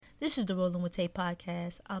This is the Rolling with Tay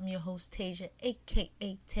podcast. I'm your host, Tasia,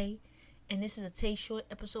 aka Tay, and this is a Tay Short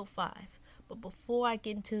episode 5. But before I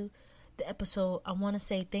get into the episode, I want to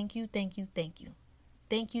say thank you. Thank you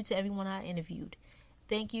to everyone I interviewed.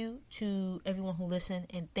 Thank you to everyone who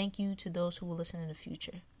listened, and thank you to those who will listen in the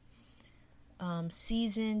future.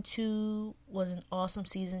 Season 2 was an awesome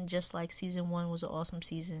season, just like season 1 was an awesome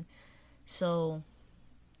season. So,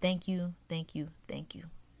 thank you.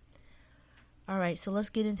 Alright, so let's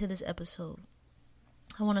get into this episode.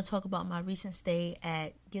 I want to talk about my recent stay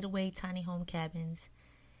at Getaway Tiny Home Cabins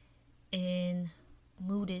in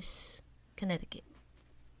Moodus, Connecticut.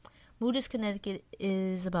 Moodus, Connecticut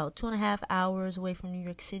is about 2.5 hours away from New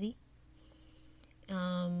York City.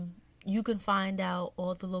 You can find out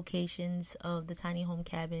all the locations of the tiny home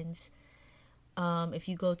cabins if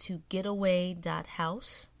you go to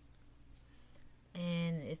getaway.house.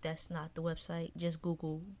 And if that's not the website, just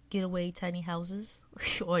Google Getaway Tiny Houses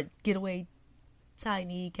or Getaway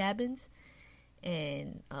Tiny Cabins,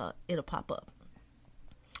 and it'll pop up.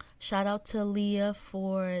 Shout out to Leah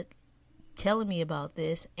for telling me about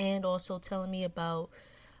this and also telling me about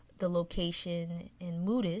the location in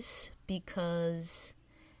Moodus, because,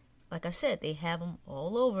 like I said, they have them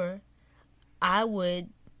all over. I would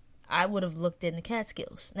have looked in the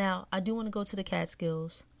Catskills. Now, I do want to go to the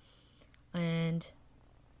Catskills. And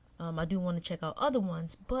I do want to check out other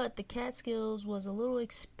ones, but the Catskills was a little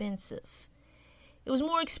expensive. It was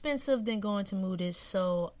more expensive than going to Moodus,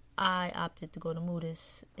 so I opted to go to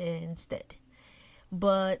Moodus instead.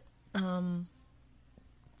 But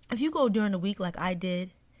if you go during the week like I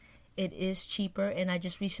did, it is cheaper. And I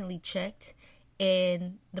just recently checked,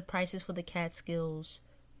 and the prices for the Catskills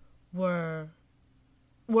were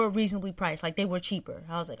reasonably priced. Like, they were cheaper.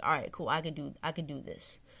 I was like, all right, cool, I could do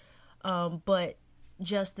this. But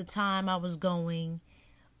just the time I was going,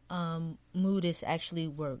 Moodus actually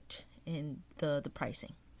worked in the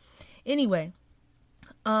pricing. Anyway,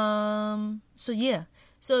 so yeah.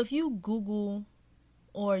 So if you Google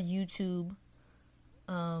or YouTube,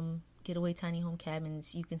 Getaway Tiny Home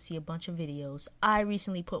Cabins, you can see a bunch of videos. I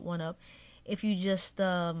recently put one up. If you just,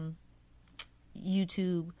 YouTube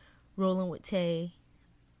Rolling with Tay,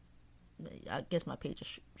 I guess my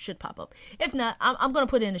page should pop up. If not, I'm going to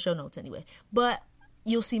put it in the show notes anyway. But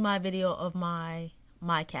you'll see my video of my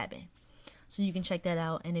cabin. So you can check that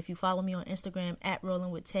out. And if you follow me on Instagram at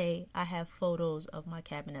Rolling with Tay, I have photos of my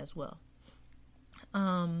cabin as well.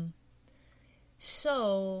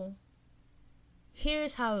 So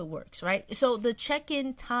here's how it works, right? So the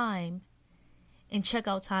check-in time and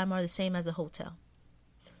check-out time are the same as a hotel.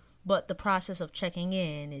 But the process of checking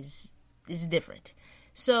in is different.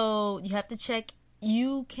 So you have to check.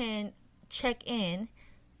 You can check in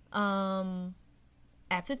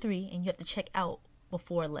after 3, and you have to check out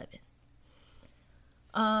before 11.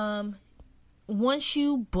 Once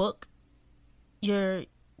you book your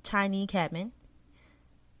tiny cabin,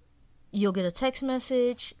 you'll get a text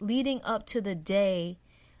message leading up to the day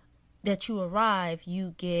that you arrive.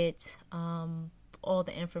 You get all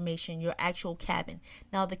the information, your actual cabin.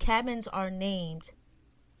 Now, the cabins are named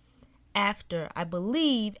after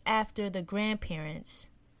the grandparents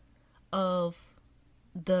of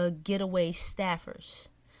the getaway staffers.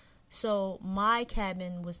 So my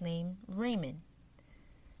cabin was named Raymond.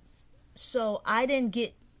 So I didn't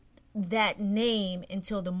get that name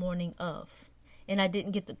until the morning of. And I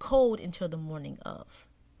didn't get the code until the morning of.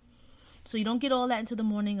 So you don't get all that until the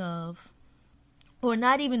morning of. Or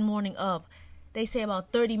not even morning of. They say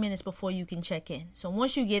about 30 minutes before you can check in. So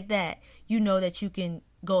once you get that, you know that you can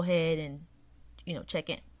go ahead and,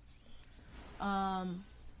 check in. And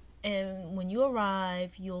when you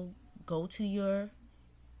arrive, you'll go to your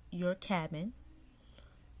cabin,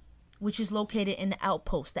 which is located in the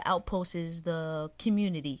outpost. The outpost is the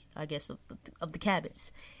community, I guess, of the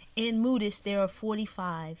cabins. In Moodus, there are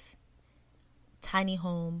 45 tiny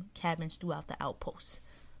home cabins throughout the outpost.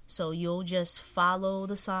 So you'll just follow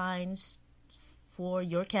the signs for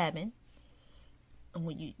your cabin,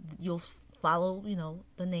 and you'll follow,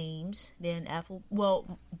 the names. They're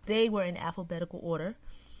they were in alphabetical order,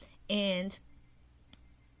 and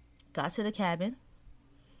got to the cabin,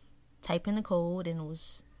 type in the code, and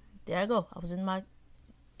there I go. I was in my,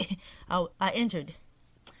 I entered.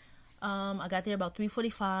 I got there about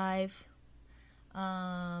 3:45.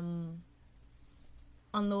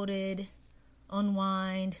 Unloaded,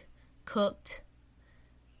 unwind, cooked,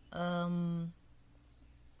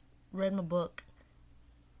 read my book,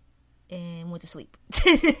 and went to sleep.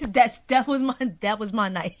 that was my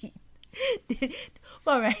night.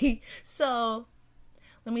 All right. So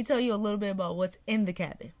let me tell you a little bit about what's in the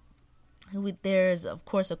cabin. There's, of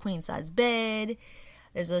course, a queen size bed.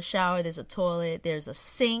 There's a shower, there's a toilet, there's a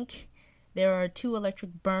sink, there are 2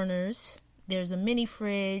 electric burners, there's a mini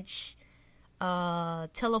fridge,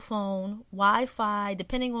 telephone, Wi-Fi.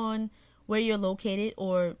 Depending on where you're located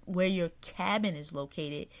or where your cabin is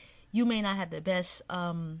located, you may not have the best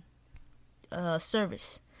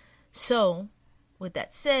service. So, with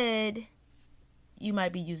that said, you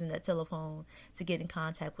might be using that telephone to get in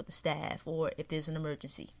contact with the staff or if there's an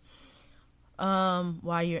emergency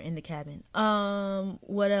while you're in the cabin.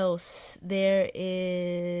 What else? There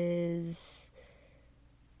is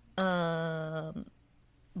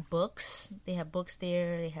books. They have books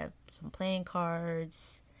there. They have some playing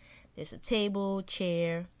cards. There's a table,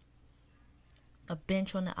 chair, a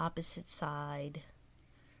bench on the opposite side.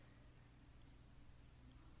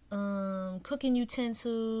 Cooking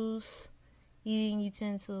utensils, eating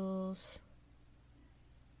utensils,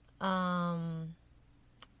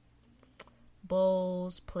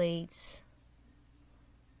 bowls, plates,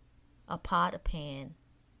 a pot, a pan.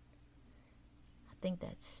 I think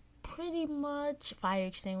that's pretty much fire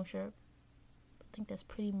extinguisher. I think that's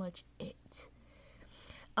pretty much it.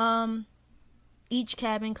 Each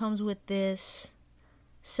cabin comes with this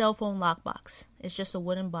cell phone lockbox. It's just a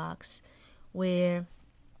wooden box where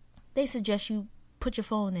they suggest you put your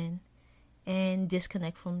phone in and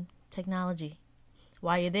disconnect from technology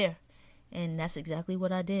while you're there. And that's exactly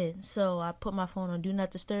what I did. So I put my phone on Do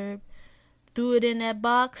Not Disturb, threw it in that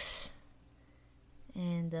box,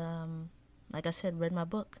 and like I said, read my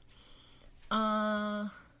book.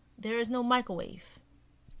 There is no microwave.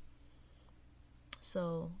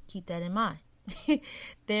 So keep that in mind.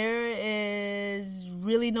 There is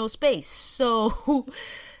really no space. So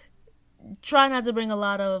try not to bring a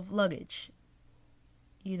lot of luggage.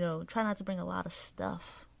 Try not to bring a lot of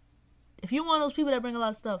stuff. If you're one of those people that bring a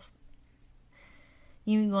lot of stuff,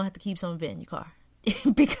 you're going to have to keep some of it in your car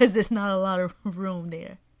because there's not a lot of room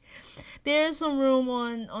there. There's some room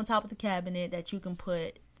on top of the cabinet that you can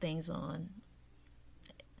put things on.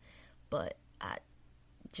 But I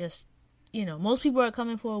just, most people are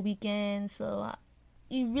coming for a weekend, so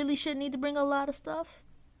you really shouldn't need to bring a lot of stuff.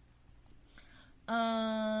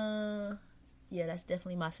 Yeah, that's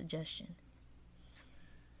definitely my suggestion.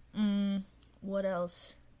 What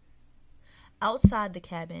else? Outside the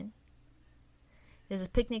cabin, there's a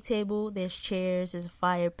picnic table, there's chairs, there's a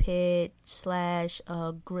fire pit /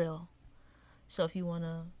 a grill. So if you want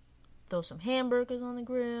to throw some hamburgers on the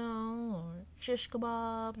grill or shish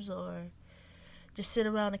kebabs or just sit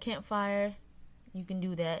around a campfire, you can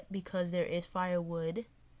do that because there is firewood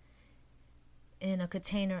in a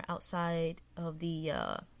container outside of the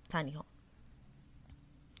tiny home.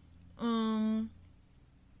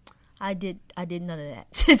 I did none of that.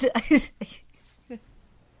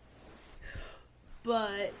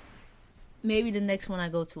 But maybe the next one I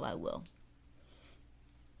go to, I will.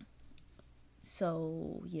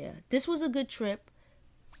 So, yeah. This was a good trip.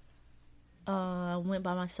 I went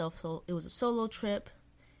by myself, so it was a solo trip.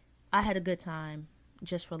 I had a good time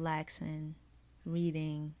just relaxing,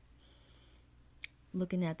 reading,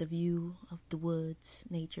 looking at the view of the woods,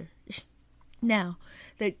 nature. Now,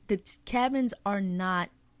 the cabins are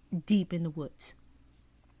not deep in the woods.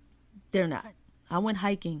 They're not. I went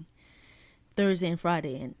hiking Thursday and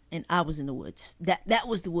Friday, and I was in the woods. That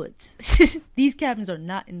was the woods. These cabins are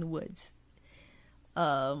not in the woods.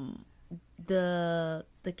 The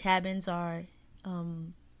cabins are,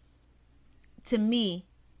 to me,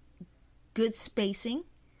 good spacing.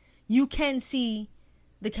 You can see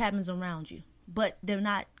the cabins around you, but they're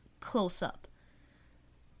not close up.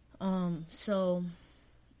 So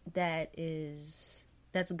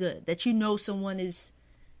that's good. That someone is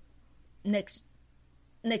next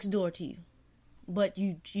door to you. But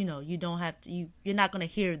you don't have to, you're not going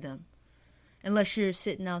to hear them. Unless you're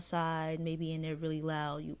sitting outside, maybe, and they're really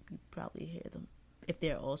loud, you probably hear them if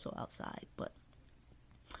they're also outside. But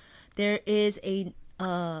there is a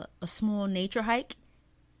small nature hike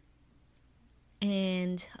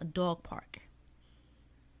and a dog park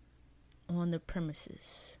on the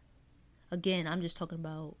premises. Again, I'm just talking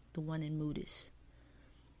about the one in Moodus.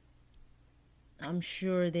 I'm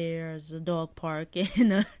sure there's a dog park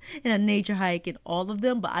and a nature hike in all of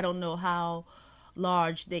them, but I don't know how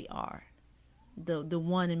large they are. The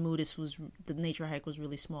one in Moodus the nature hike was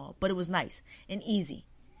really small, but it was nice and easy,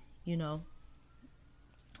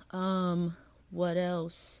 What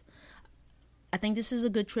else? I think this is a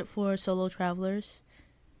good trip for solo travelers.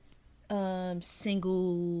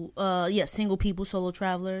 Single people, solo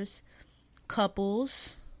travelers,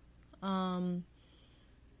 couples,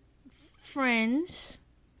 friends.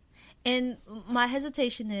 And my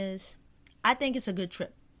hesitation is, I think it's a good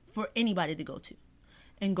trip for anybody to go to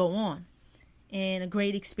and go on. and a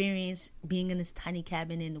great experience being in this tiny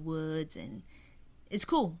cabin in the woods, and it's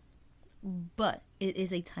cool. But it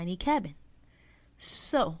is a tiny cabin.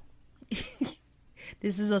 So,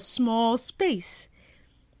 this is a small space.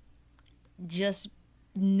 Just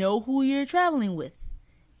know who you're traveling with.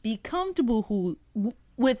 Be comfortable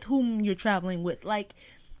with whom you're traveling with. Like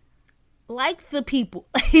the people.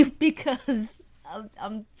 Because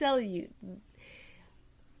I'm telling you,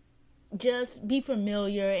 just be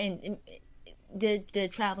familiar and their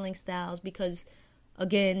traveling styles, because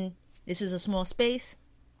again, this is a small space.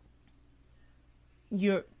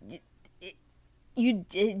 You're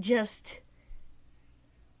just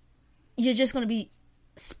going to be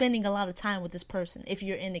spending a lot of time with this person if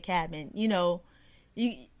you're in the cabin, you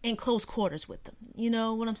in close quarters with them. You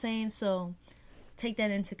know what I'm saying? So take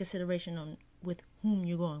that into consideration on with whom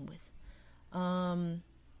you're going with. I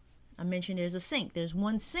mentioned there's a sink. There's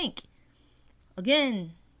one sink.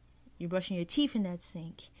 Again, you're brushing your teeth in that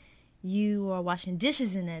sink. You are washing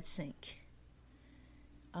dishes in that sink.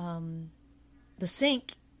 The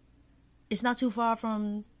sink is not too far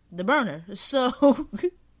from the burner. So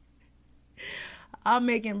I'm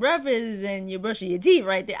making breakfast and you're brushing your teeth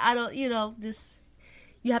right there. I don't, you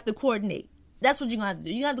have to coordinate. That's what you're going to have to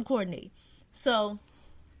do. You have to coordinate. So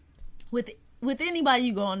with anybody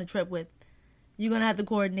you go on the trip with, you're going to have to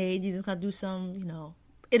coordinate. You're just going to do some,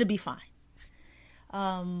 it'll be fine.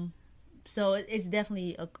 So it's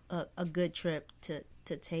definitely a good trip to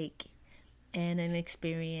take and an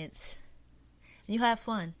experience. And you have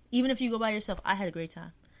fun. Even if you go by yourself, I had a great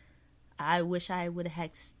time. I wish I would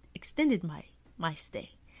have extended my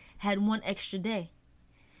stay. Had one extra day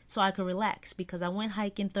so I could relax, because I went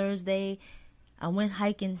hiking Thursday. I went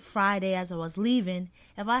hiking Friday as I was leaving.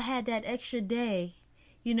 If I had that extra day,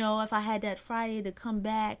 if I had that Friday to come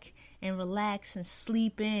back and relax and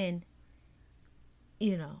sleep in,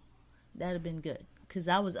 that'd have been good. Because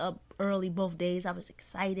I was up early both days. I was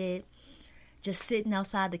excited. Just sitting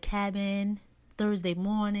outside the cabin Thursday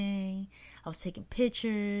morning. I was taking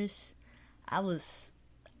pictures. I was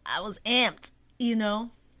amped, and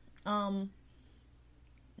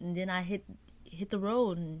then I hit the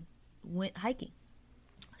road and went hiking.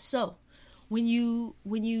 So when you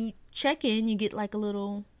check in, you get like a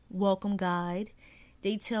little welcome guide.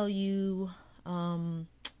 They tell you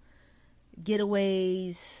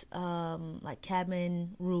getaways, like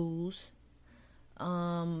cabin rules.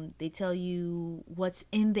 They tell you what's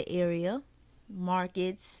in the area,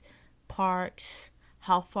 markets, parks,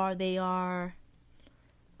 how far they are.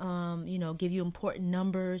 Give you important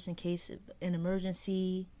numbers in case of an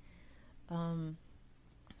emergency. I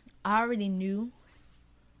already knew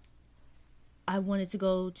I wanted to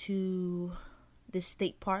go to this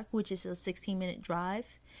state park, which is a 16-minute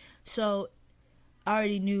drive. So I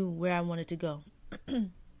already knew where I wanted to go.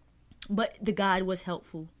 But the guide was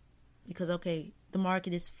helpful because, okay, the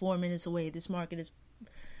market is 4 minutes away. This market is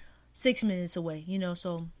 6 minutes away,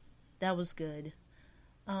 so that was good.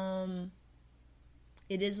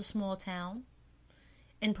 It is a small town,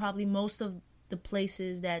 and probably most of the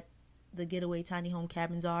places that the getaway tiny home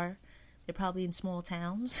cabins are, they're probably in small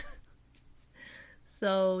towns.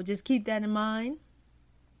 So just keep that in mind.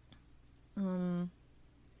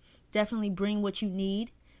 Definitely bring what you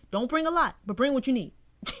need. Don't bring a lot, but bring what you need.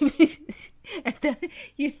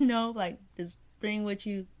 Just bring what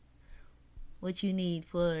you need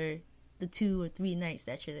for the 2 or 3 nights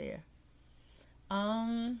that you're there.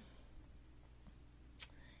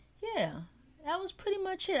 Yeah, that was pretty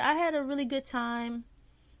much it. I had a really good time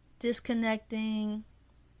disconnecting,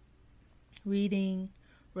 reading,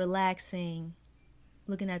 relaxing,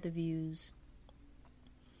 looking at the views.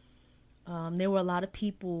 There were a lot of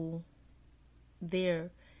people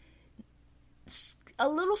there. It's a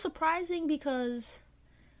little surprising because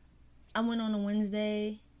I went on a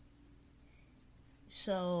Wednesday.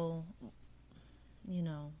 So,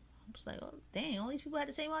 I was like, oh, dang, all these people had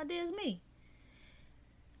the same idea as me.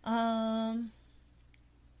 I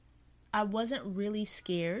wasn't really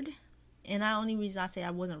scared. And the only reason I say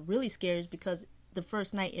I wasn't really scared is because the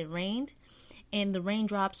first night it rained. And the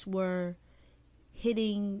raindrops were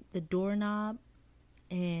hitting the doorknob.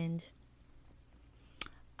 And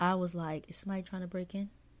I was like, is somebody trying to break in?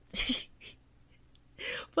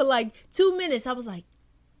 For like 2 minutes, I was like,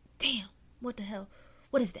 damn, what the hell?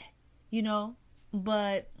 What is that?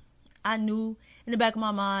 But I knew in the back of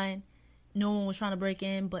my mind, no one was trying to break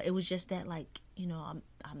in, but it was just that, like,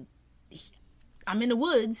 I'm in the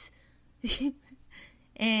woods,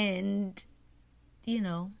 and,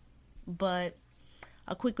 but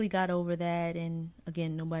I quickly got over that, and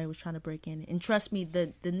again, nobody was trying to break in. And trust me,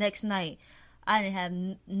 the next night, I didn't have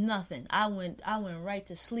nothing. I went right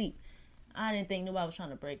to sleep. I didn't think nobody was trying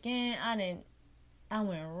to break in. I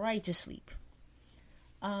went right to sleep.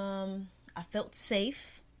 I felt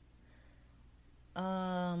safe.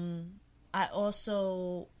 I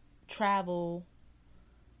also travel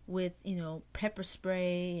with, pepper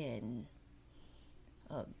spray and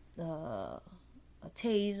a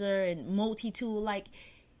taser and multi-tool. Like,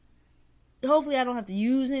 hopefully I don't have to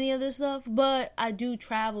use any of this stuff, but I do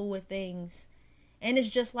travel with things. And it's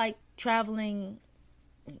just like traveling,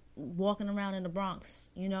 walking around in the Bronx,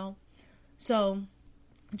 So,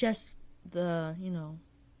 just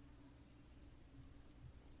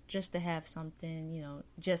just to have something,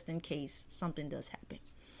 just in case something does happen.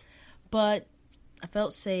 But I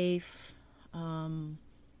felt safe.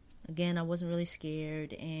 Again, I wasn't really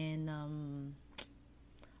scared, and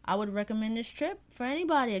I would recommend this trip for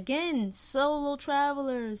anybody. Again, solo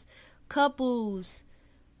travelers, couples,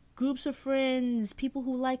 groups of friends, people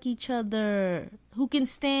who like each other, who can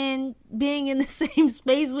stand being in the same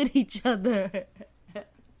space with each other.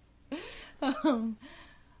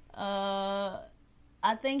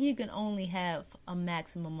 I think you can only have a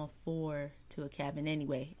maximum of 4 to a cabin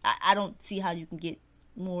anyway. I don't see how you can get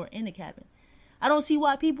more in a cabin. I don't see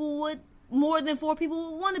why more than 4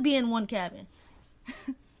 people would want to be in one cabin.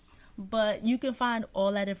 But you can find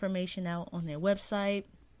all that information out on their website.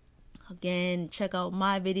 Again, check out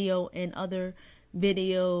my video and other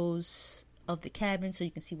videos of the cabin so you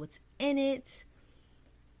can see what's in it.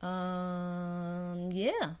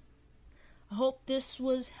 Yeah. I hope this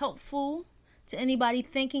was helpful to anybody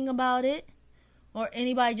thinking about it or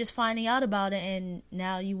anybody just finding out about it and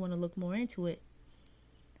now you want to look more into it.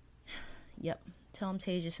 Yep. Tell them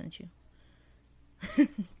Tasia sent you.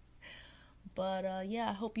 But yeah,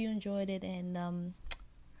 I hope you enjoyed it, and I'm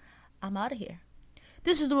out of here.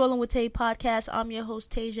 This is the Rolling with Tay podcast. I'm your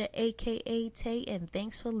host, Tasia, a.k.a. Tay, and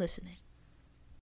thanks for listening.